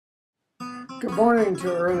Good morning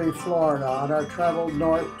to early Florida on our travel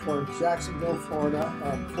north toward Jacksonville, Florida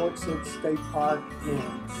at Fort Sid State Park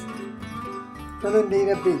ends.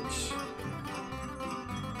 Fernandina Beach.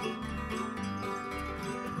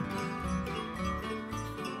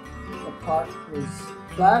 The park is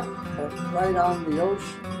flat but right on the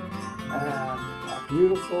ocean and a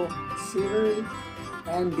beautiful scenery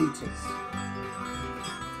and beaches.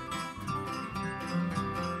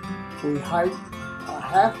 We hiked a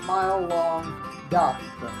half-mile long dock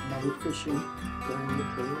that made fishing during the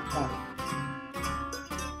clear time.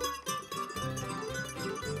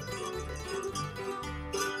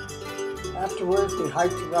 Afterwards, we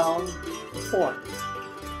hiked around the fort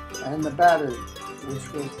and the battery,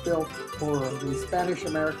 which was built for the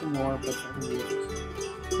Spanish-American War but never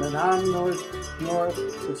used. Then on north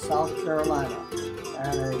to South Carolina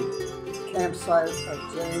and a campsite at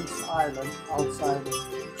James Island outside of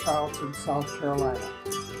Charleston, South Carolina.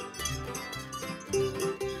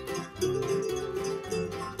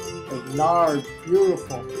 A large,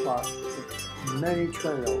 beautiful park with many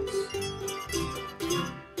trails.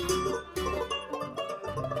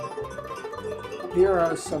 Here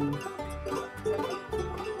are some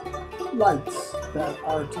lights that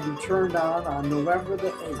are to be turned on November the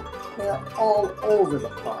 8th. They are all over the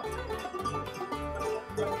park.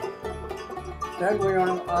 Then we are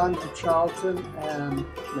on to Charleston and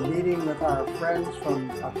the meeting with our friends from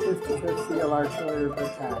 55th Field Artillery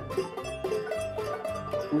Battalion.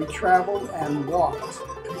 We traveled and walked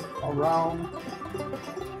around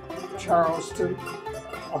Charleston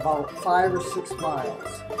about 5 or 6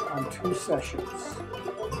 miles on 2 sessions.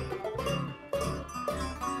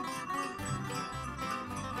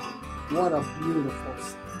 What a beautiful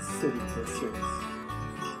city this is.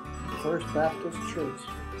 First Baptist Church,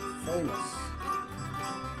 famous.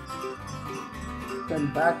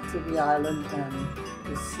 Then back to the island and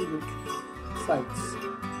the scenic sights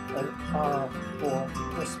that are for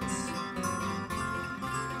Christmas.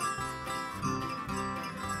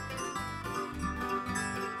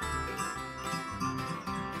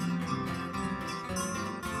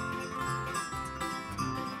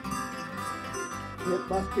 It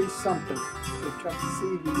must be something to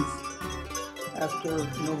see these after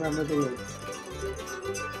November the 8th.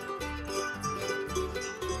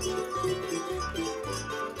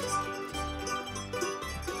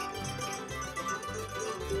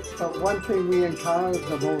 But one thing we encountered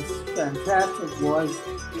the most fantastic was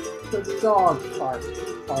the dog park.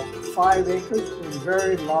 About 5 acres with a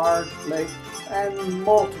very large lake and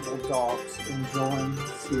multiple dogs enjoying the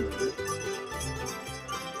scenery.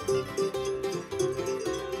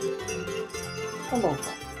 Hello.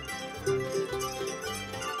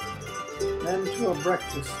 Then to a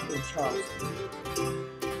breakfast in Charleston.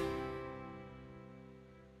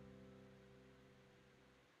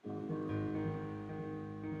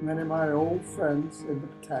 Many of my old friends in the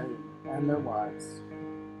battalion and their wives.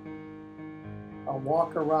 A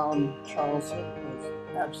walk around Charleston was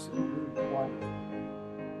absolutely wonderful.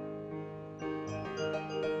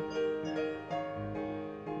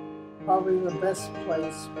 Probably the best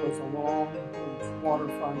place was along the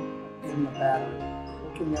waterfront in the battery,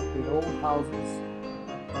 looking at the old houses.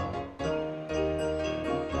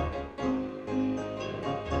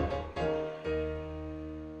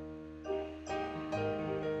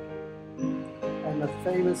 And the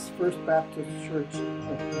famous First Baptist Church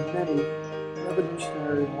with many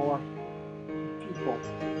Revolutionary War people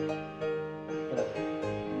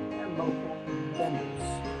and local vendors.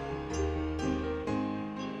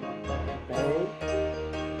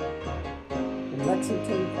 In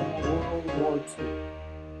Lexington from World War II.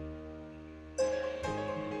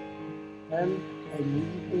 And an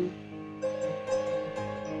evening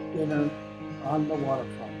dinner on the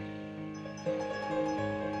waterfront.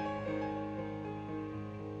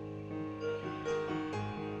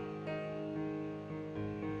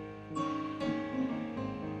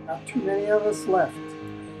 Not too many of us left.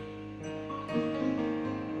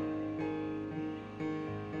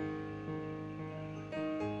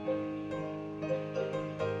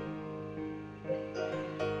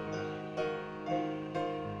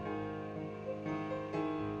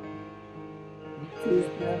 These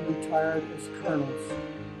men retired as colonels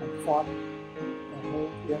and fought the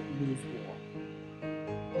whole Vietnamese War.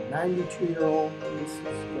 The 92-year-old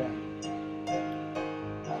Mrs. Graham,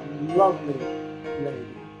 a lovely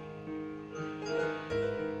lady.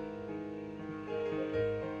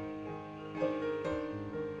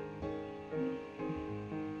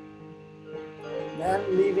 Then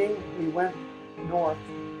leaving, we went north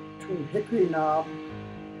to Hickory Knob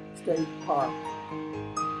State Park.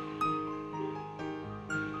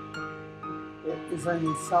 It is is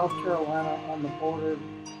in South Carolina on the border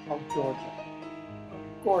of Georgia.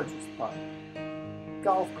 Gorgeous park.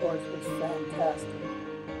 Golf course was fantastic.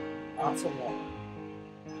 Lots of water.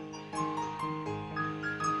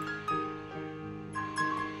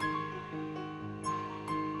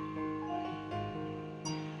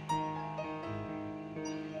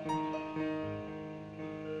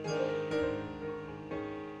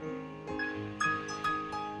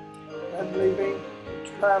 Then leaving, we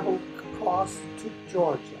traveled across to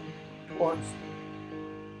Georgia towards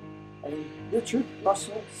a Richard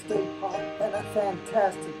Russell State Park and a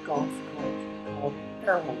fantastic golf course called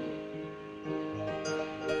Arrowwood.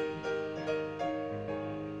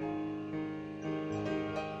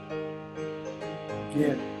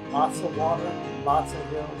 Again, lots of water, lots of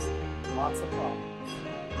hills, lots of problems.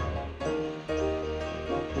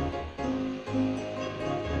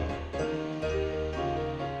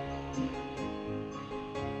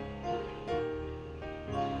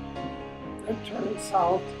 Then turning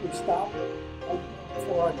south, we stopped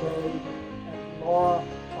for a day at Laura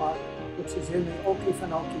Park, which is in the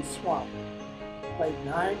Okefenokee Swamp. Played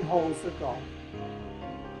 9 holes of golf.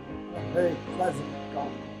 A very pleasant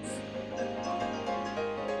golf course.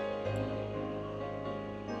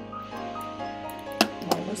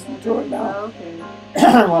 I'll listen to it now. Okay.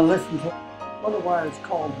 I'll listen to it. Otherwise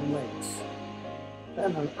called the Lakes.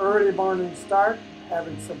 Then an early morning start,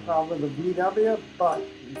 having some problem with the VW, but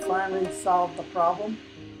we finally solved the problem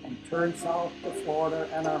and turned south to Florida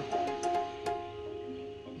and our home.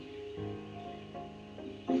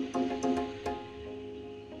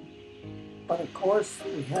 But of course,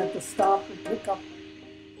 we had to stop and pick up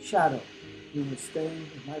Shadow, who was staying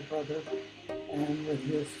with my brother and with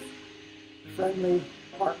his friendly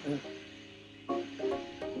partner.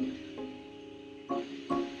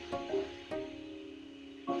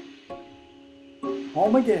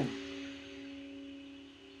 Home again.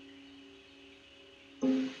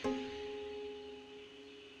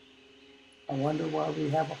 I wonder why we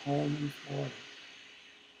have a home in Florida.